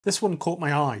This one caught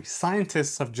my eye.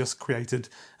 Scientists have just created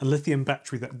a lithium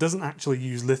battery that doesn't actually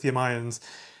use lithium ions.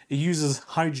 It uses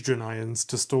hydrogen ions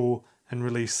to store and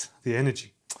release the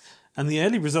energy. And the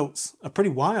early results are pretty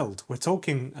wild. We're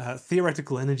talking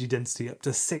theoretical energy density up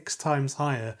to 6 times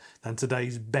higher than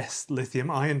today's best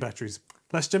lithium-ion batteries.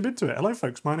 Let's jump into it. Hello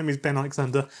folks, my name is Ben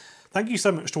Alexander. Thank you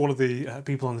so much to all of the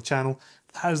people on the channel.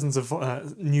 Thousands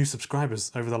of new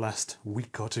subscribers over the last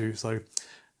week or two. So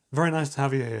very nice to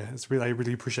have you here. I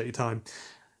really appreciate your time.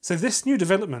 So this new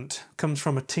development comes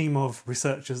from a team of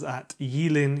researchers at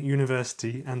Yilin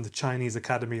University and the Chinese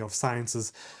Academy of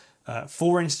Sciences.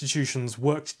 4 institutions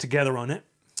worked together on it,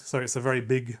 so it's a very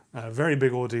big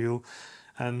ordeal.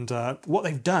 And what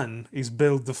they've done is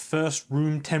build the first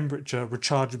room temperature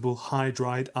rechargeable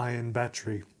hydride-ion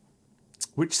battery,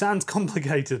 which sounds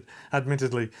complicated,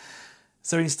 admittedly.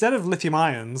 So instead of lithium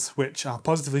ions, which are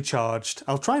positively charged,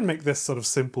 I'll try and make this sort of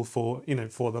simple for,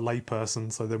 for the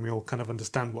layperson, so then we all kind of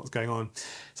understand what's going on.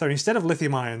 So instead of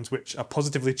lithium ions, which are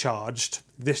positively charged,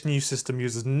 this new system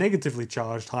uses negatively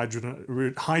charged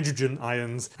hydrogen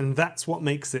ions, and that's what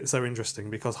makes it so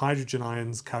interesting, because hydrogen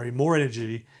ions carry more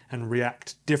energy and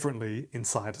react differently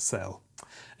inside a cell.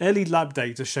 Early lab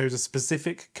data shows a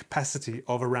specific capacity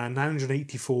of around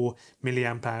 984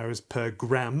 milliamp hours per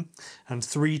gram and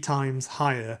 3 times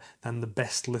higher than the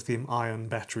best lithium-ion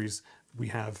batteries we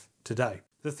have today.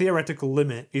 The theoretical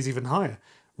limit is even higher,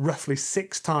 roughly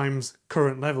 6 times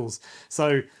current levels.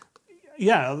 So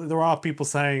yeah, there are people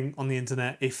saying on the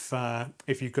internet if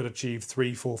you could achieve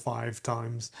 3, 4, 5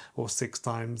 times or 6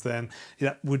 times, then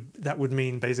that would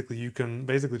mean basically you can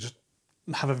just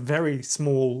have a very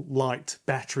small light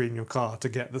battery in your car to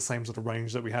get the same sort of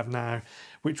range that we have now,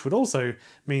 which would also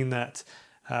mean that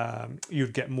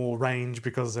you'd get more range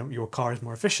because your car is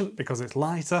more efficient because it's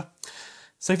lighter.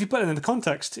 So if you put it into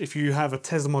context, if you have a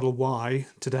Tesla Model Y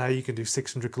today, you can do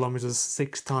 600 kilometers.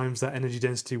 6 times that energy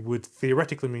density would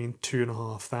theoretically mean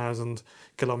 2,500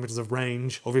 kilometers of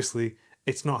range. Obviously,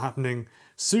 it's not happening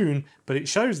soon, but it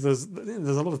shows there's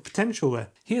a lot of potential there.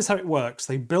 Here's how it works.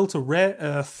 They built a rare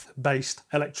earth-based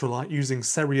electrolyte using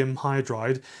cerium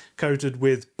hydride coated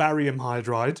with barium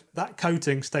hydride. That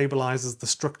coating stabilizes the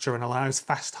structure and allows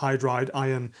fast hydride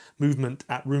ion movement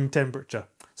at room temperature.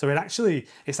 So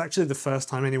it's actually the first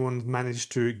time anyone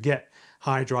managed to get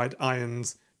hydride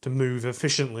ions to move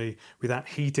efficiently without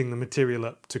heating the material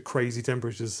up to crazy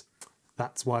temperatures.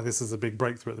 That's why this is a big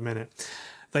breakthrough at the minute.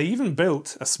 They even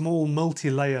built a small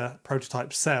multi-layer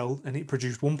prototype cell, and it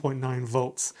produced 1.9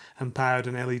 volts and powered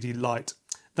an LED light.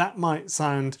 That might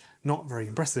sound not very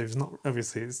impressive. It's not,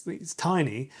 obviously it's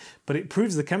tiny, but it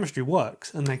proves the chemistry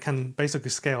works, and they can basically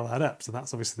scale that up. So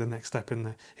that's obviously the next step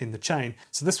in the chain.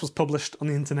 So this was published on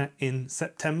the internet in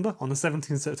September, on the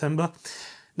 17th of September.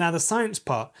 Now the science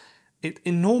part.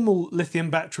 In normal lithium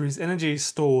batteries, energy is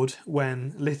stored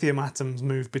when lithium atoms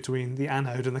move between the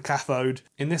anode and the cathode.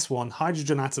 In this one,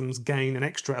 hydrogen atoms gain an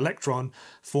extra electron,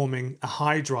 forming a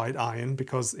hydride ion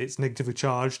because it's negatively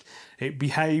charged. It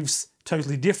behaves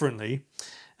totally differently,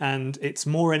 and it's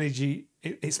more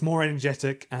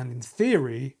energetic, and in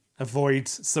theory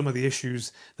avoids some of the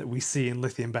issues that we see in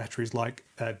lithium batteries, like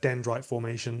dendrite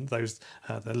formation, the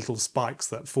little spikes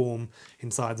that form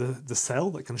inside the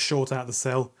cell that can short out the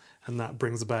cell, and that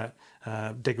brings about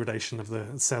degradation of the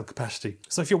cell capacity.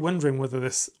 So if you're wondering whether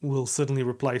this will suddenly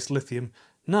replace lithium,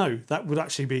 no, that would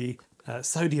actually be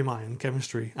sodium-ion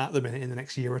chemistry at the minute. In the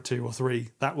next year or 2 or 3,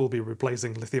 that will be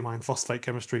replacing lithium-ion phosphate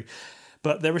chemistry.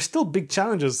 But there are still big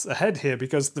challenges ahead here,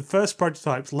 because the first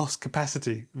prototypes lost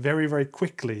capacity very, very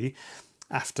quickly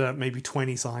after maybe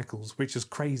 20 cycles, which is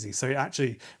crazy. So it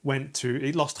actually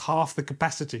it lost half the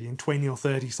capacity in 20 or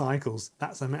 30 cycles.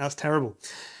 That's terrible.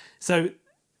 So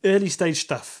early stage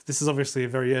stuff. This is obviously a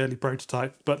very early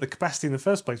prototype, but the capacity in the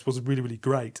first place was really, really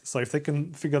great. So if they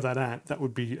can figure that out, that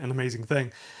would be an amazing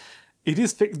thing. It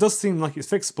does seem like it's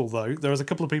fixable though. There is a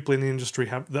couple of people in the industry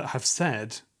that have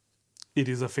said it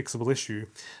is a fixable issue.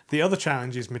 The other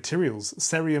challenge is materials.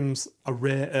 Cerium's a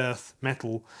rare earth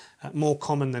metal, more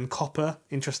common than copper,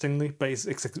 interestingly, but it's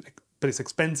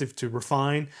expensive to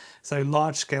refine, so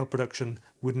large-scale production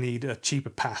would need a cheaper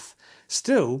path.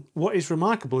 Still, what is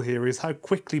remarkable here is how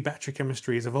quickly battery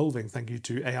chemistry is evolving, thank you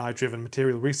to AI-driven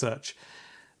material research.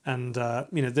 And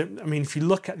if you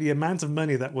look at the amount of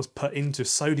money that was put into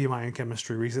sodium-ion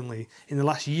chemistry recently, in the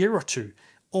last year or 2,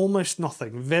 almost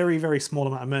nothing, very, very small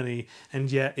amount of money,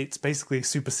 and yet it's basically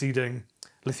superseding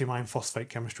lithium-ion phosphate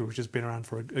chemistry, which has been around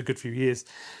for a good few years.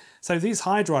 So these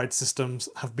hydride systems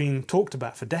have been talked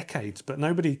about for decades, but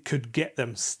nobody could get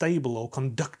them stable or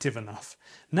conductive enough.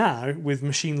 Now, with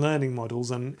machine learning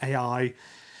models and AI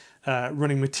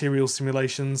running material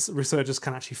simulations, researchers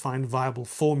can actually find viable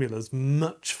formulas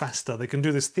much faster. They can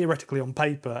do this theoretically on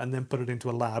paper and then put it into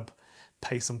a lab,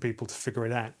 pay some people to figure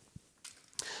it out.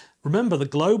 Remember, the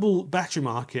global battery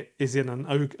market is in an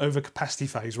overcapacity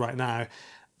phase right now.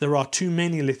 There are too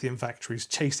many lithium factories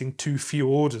chasing too few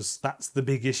orders. That's the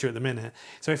big issue at the minute.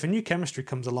 So if a new chemistry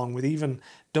comes along with even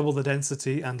double the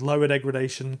density and lower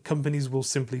degradation, companies will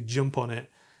simply jump on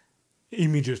it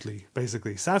immediately,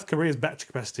 basically. South Korea's battery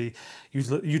capacity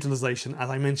utilization, as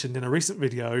I mentioned in a recent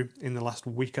video in the last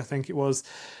week, I think it was,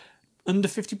 under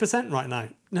 50% right now.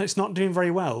 No, it's not doing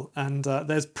very well, and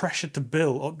there's pressure to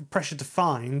build, or pressure to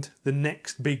find the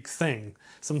next big thing,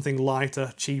 something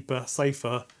lighter, cheaper,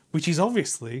 safer, which is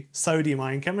obviously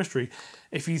sodium-ion chemistry.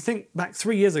 If you think back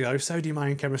 3 years ago,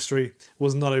 sodium-ion chemistry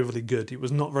was not overly good. It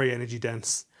was not very energy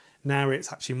dense. Now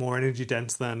it's actually more energy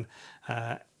dense than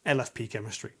LFP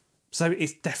chemistry. So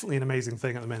it's definitely an amazing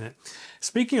thing at the minute.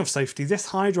 Speaking of safety, this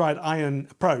hydride-ion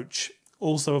approach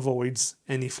also avoids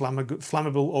any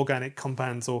flammable organic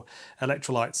compounds or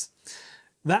electrolytes.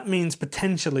 That means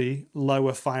potentially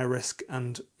lower fire risk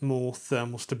and more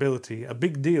thermal stability, a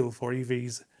big deal for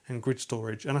EVs and grid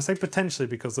storage. And I say potentially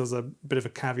because there's a bit of a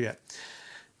caveat.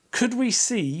 Could we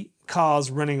see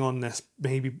cars running on this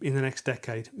maybe in the next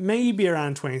decade? Maybe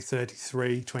around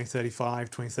 2033, 2035,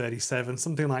 2037,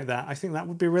 something like that. I think that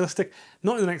would be realistic.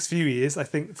 Not in the next few years. I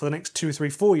think for the next 2, 3,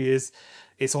 4 years,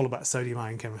 it's all about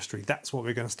sodium-ion chemistry. That's what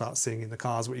we're going to start seeing in the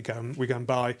cars we go and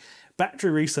buy. Battery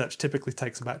research typically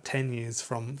takes about 10 years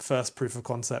from first proof of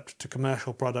concept to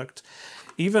commercial product.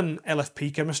 Even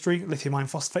LFP chemistry, lithium-ion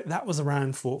phosphate, that was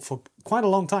around for quite a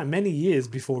long time, many years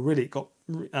before really it got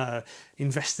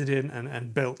invested in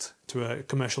and built to a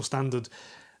commercial standard.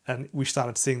 And we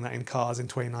started seeing that in cars in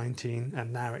 2019,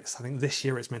 and now I think this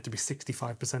year it's meant to be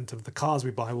 65% of the cars we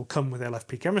buy will come with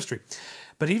LFP chemistry.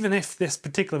 But even if this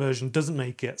particular version doesn't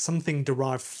make it, something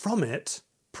derived from it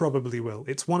probably will.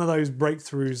 It's one of those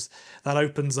breakthroughs that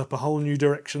opens up a whole new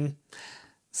direction,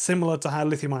 similar to how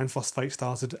lithium-ion phosphate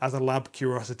started as a lab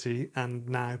curiosity and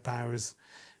now powers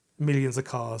millions of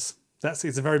cars.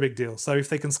 It's a very big deal. So if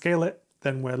they can scale it,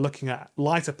 then we're looking at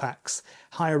lighter packs,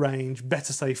 higher range,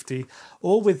 better safety,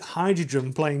 all with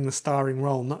hydrogen playing the starring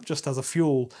role, not just as a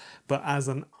fuel, but as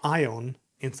an ion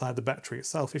inside the battery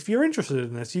itself. If you're interested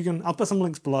in this, I'll put some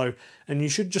links below, and you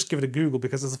should just give it a Google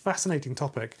because it's a fascinating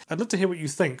topic. I'd love to hear what you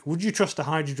think. Would you trust a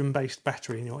hydrogen-based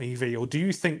battery in your EV, or do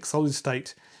you think solid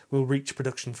state will reach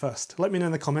production first? Let me know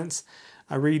in the comments.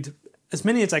 I read as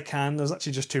many as I can. There's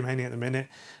actually just too many at the minute.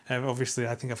 Obviously,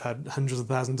 I think I've had hundreds of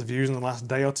thousands of views in the last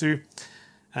day or two.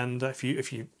 And if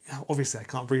you obviously I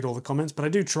can't read all the comments, but I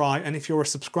do try. And if you're a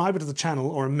subscriber to the channel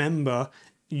or a member,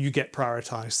 you get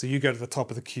prioritized. So you go to the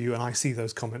top of the queue and I see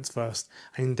those comments first.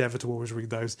 I endeavor to always read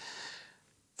those.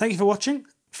 Thank you for watching.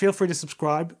 Feel free to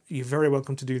subscribe. You're very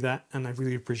welcome to do that. And I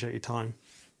really appreciate your time.